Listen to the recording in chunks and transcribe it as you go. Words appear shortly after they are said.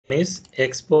is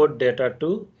export data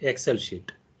to Excel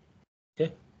sheet.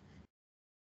 Okay.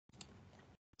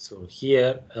 So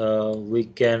here we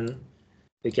can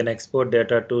export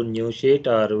data to new sheet,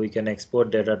 or we can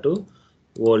export data to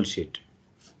old sheet.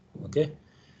 Okay.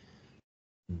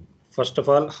 First of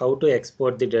all, how to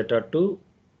export the data to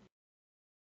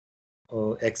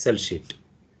Excel sheet.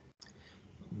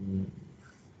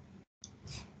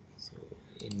 So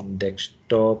in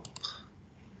desktop,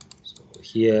 so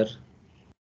here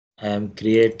I am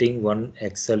creating one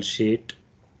Excel sheet.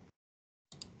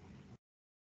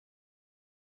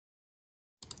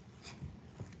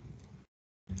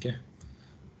 Okay,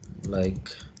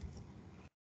 like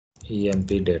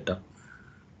EMP data,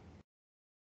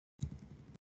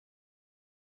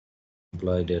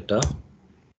 employee data.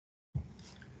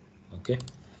 Okay,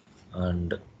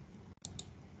 and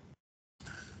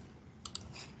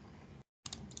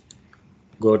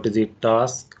go to the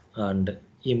task and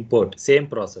import, same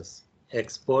process,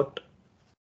 export,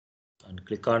 and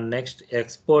click on next.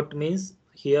 Export means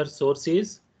here source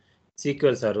is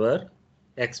SQL Server,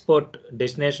 export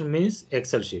destination means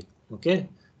Excel sheet. Okay,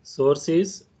 source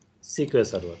is SQL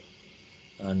Server,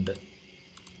 and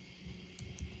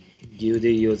give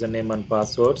the username and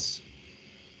passwords,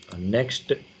 and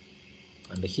next,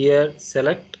 and here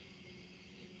select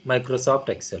Microsoft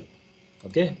Excel.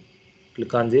 Okay,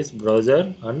 click on this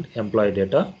browser and employee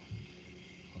data.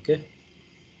 Okay,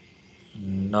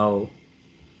 now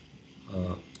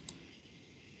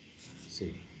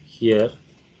see here,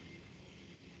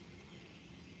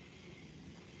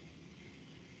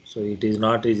 so it is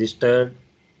not registered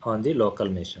on the local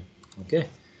machine. Okay,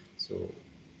 so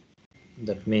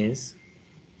that means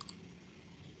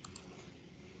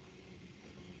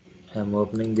I'm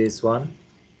opening this one,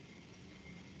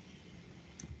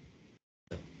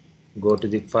 go to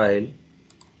the file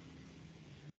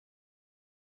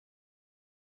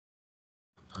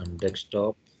and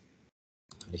desktop,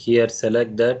 and here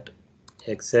select that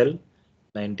Excel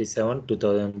 97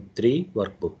 2003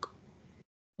 workbook.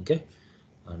 Okay,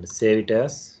 and save it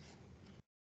as.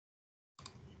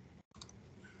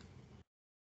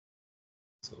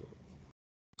 So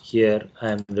here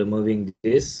I am removing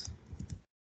this.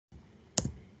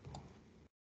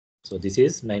 So this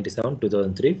is 97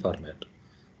 2003 format.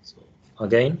 So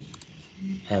again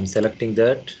I am selecting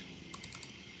that,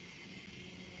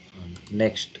 and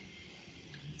next.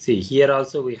 See here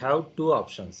also we have two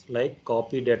options, like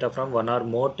copy data from one or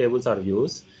more tables or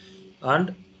views,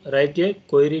 and write a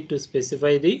query to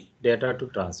specify the data to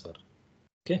transfer.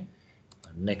 Okay,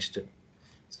 and next.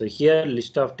 So here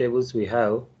list of tables we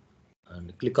have,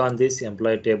 and click on this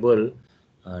employee table,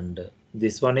 and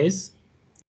this one is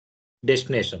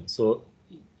destination, so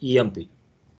EMP.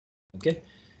 Okay,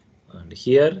 and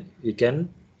here you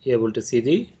can able to see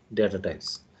the data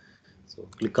types. So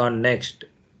click on next,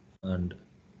 and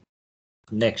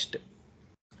next,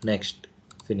 next,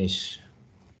 finish.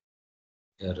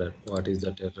 Error, what is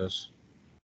that error?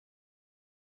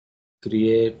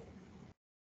 Create,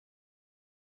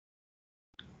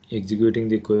 executing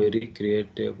the query,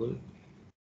 create table.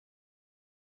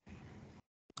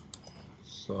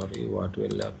 Sorry, what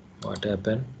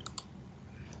happened?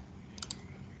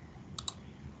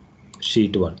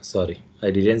 Sheet 1, sorry,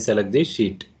 I didn't select the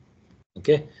sheet.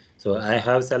 Okay, so I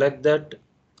have select that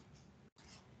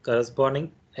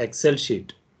corresponding Excel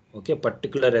sheet. Okay,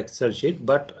 particular Excel sheet,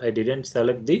 but I didn't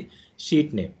select the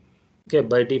sheet name. Okay,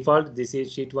 by default this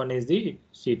is sheet 1 is the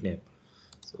sheet name.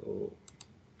 So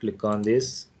click on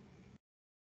this,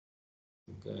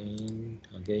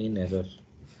 again error,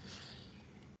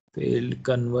 failed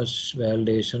converse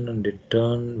validation and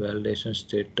return validation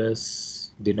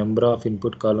status. The number of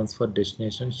input columns for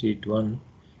destination sheet 1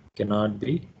 cannot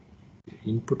be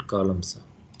input columns.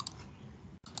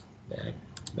 Back.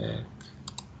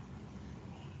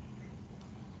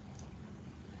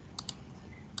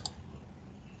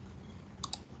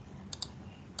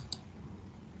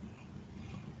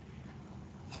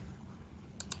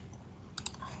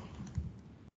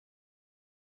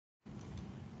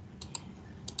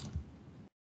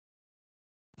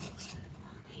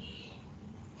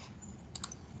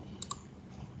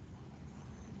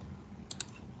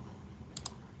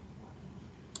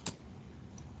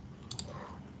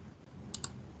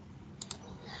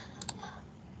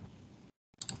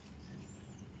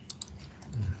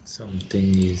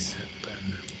 Something is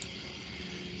happened.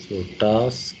 So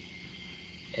task,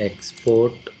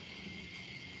 export,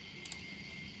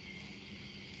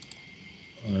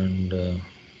 and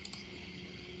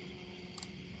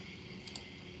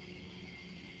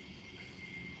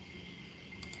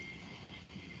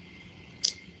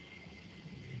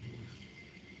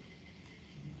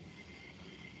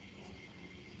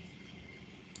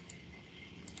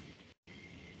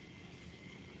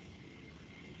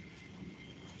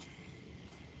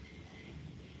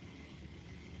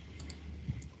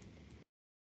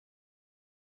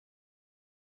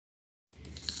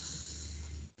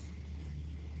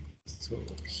So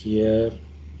here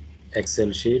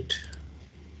Excel sheet.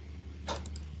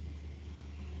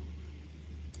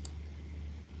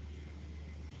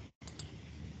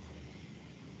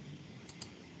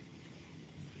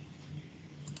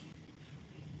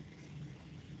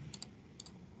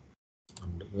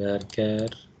 And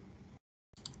varchar.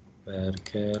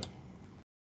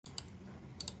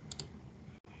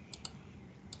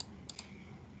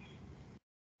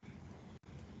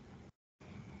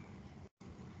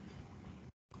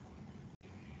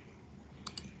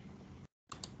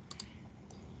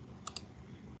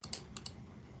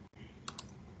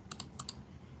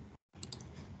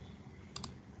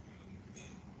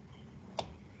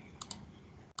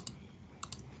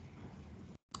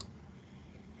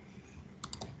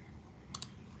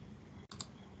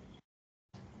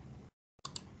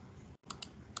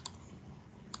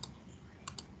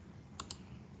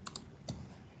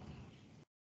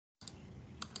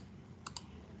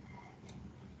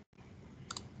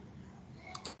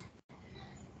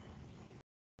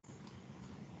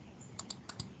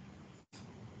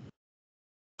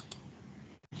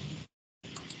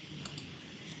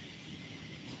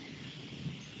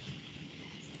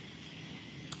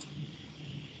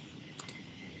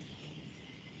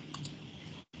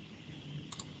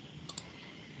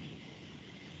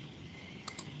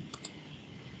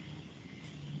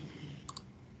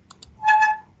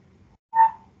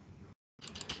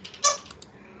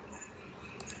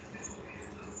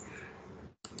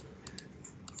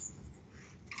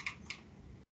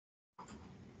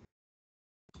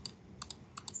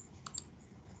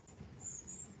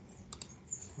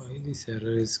 Why this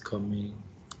error is coming?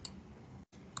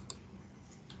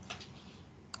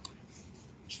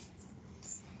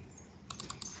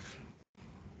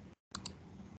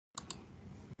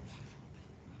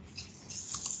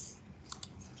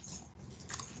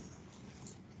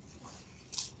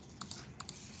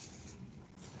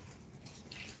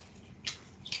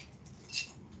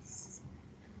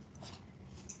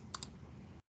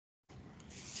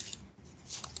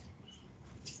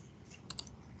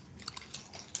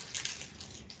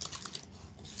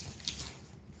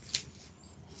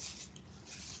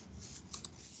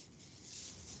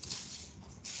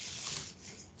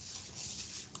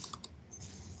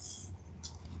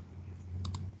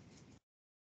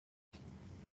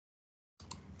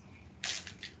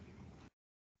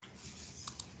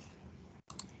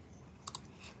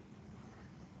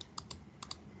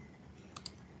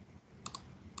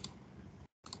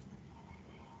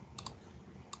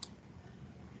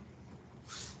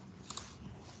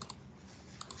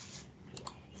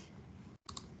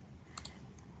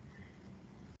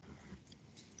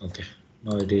 Okay,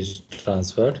 now it is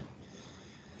transferred.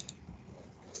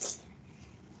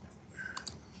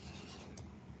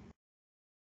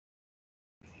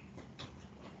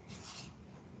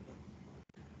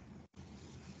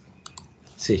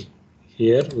 See,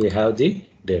 here we have the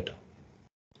data.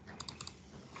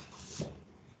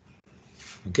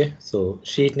 Okay, so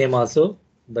sheet name also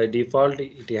by default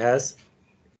it has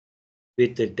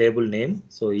with the table name.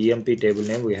 So EMP table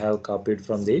name we have copied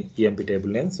from the EMP table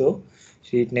name. So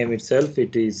sheet name itself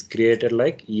it is created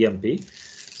like EMP.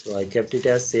 So I kept it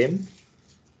as same.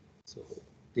 So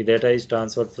the data is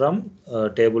transferred from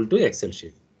table to Excel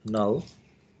sheet. Now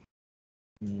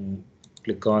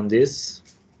click on this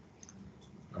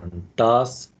and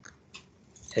task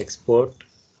export.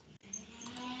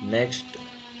 Next,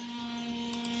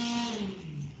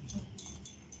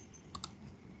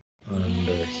 and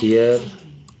here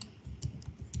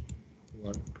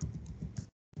one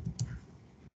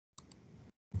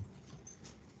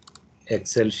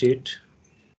Excel sheet,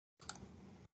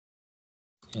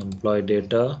 employee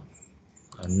data,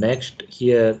 and next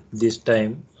here this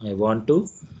time I want to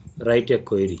write a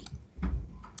query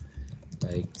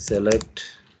like select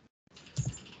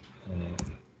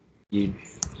e,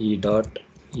 e dot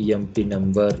emp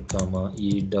number comma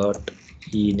e dot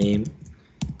e name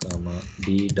comma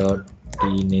d dot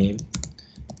d name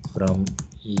from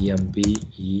emp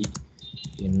e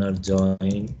inner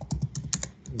join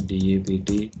dapt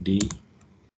d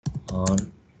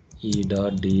on e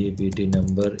dot dapt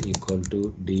number equal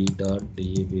to d dot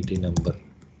dapt number,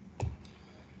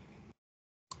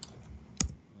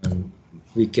 and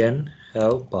we can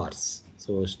have parse.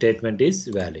 So statement is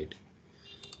valid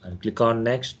and click on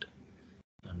next,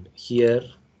 and here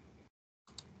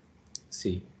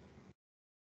see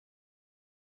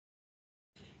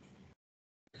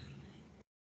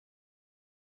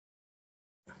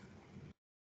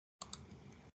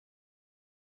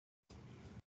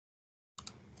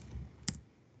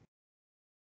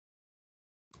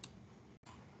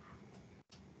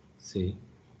see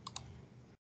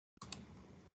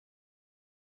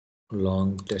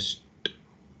long test.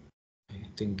 I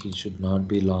think it should not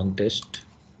be long test.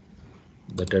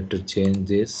 Better to change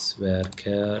this where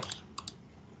care.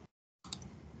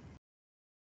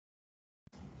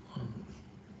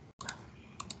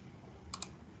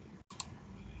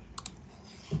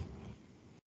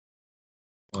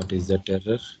 What is that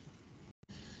error?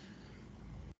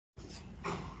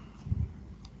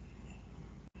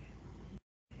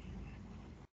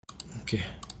 Okay.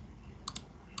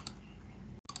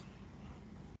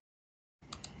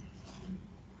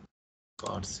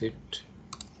 Parse it.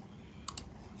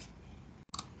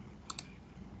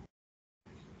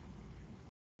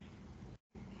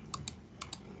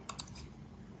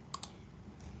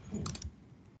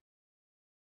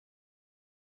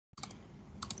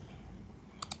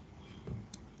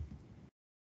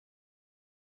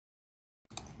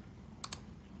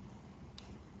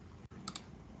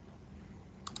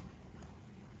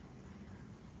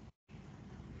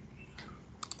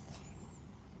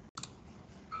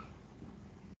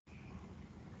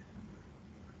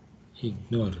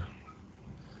 Ignore.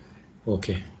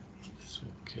 Okay.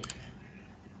 Okay.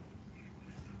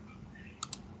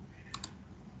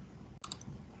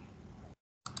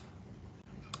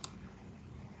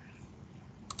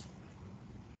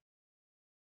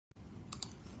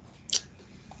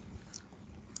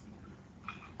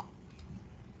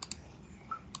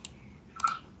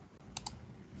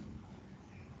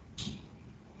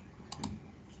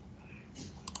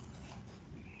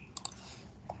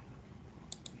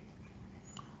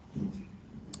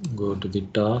 Go to the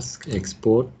task,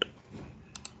 export.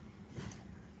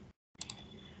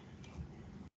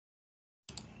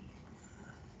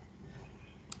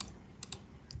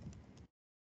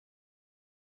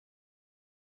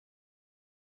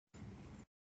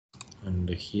 And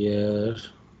here,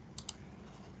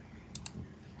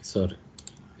 sorry,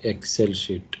 Excel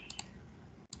sheet.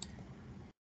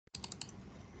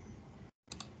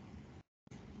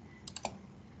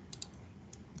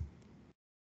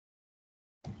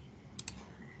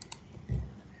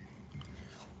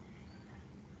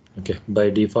 Okay, by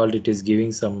default it is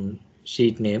giving some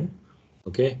sheet name.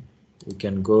 Okay, you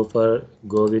can go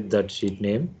with that sheet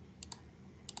name.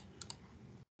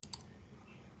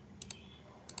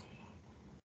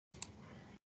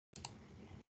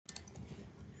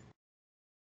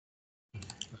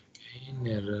 Again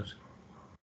error.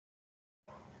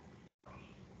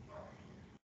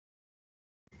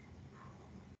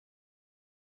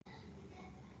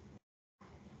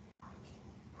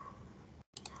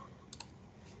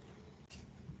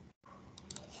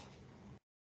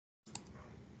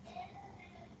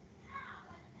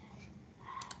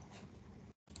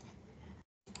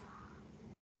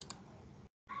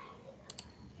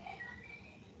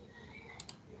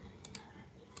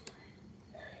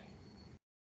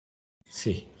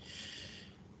 See,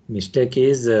 mistake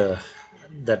is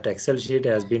that Excel sheet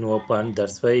has been opened.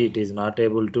 That's why it is not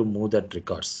able to move that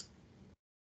records.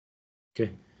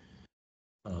 Okay.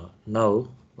 Now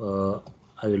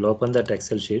I will open that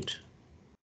Excel sheet.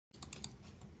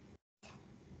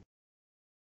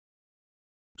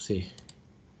 See,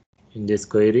 in this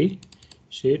query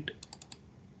sheet,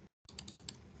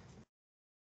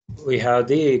 we have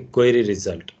the query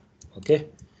result. Okay.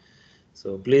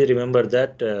 So please remember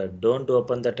that don't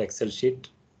open that Excel sheet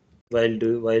while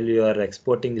you are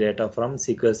exporting data from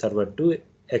SQL Server to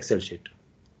Excel sheet.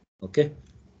 Okay.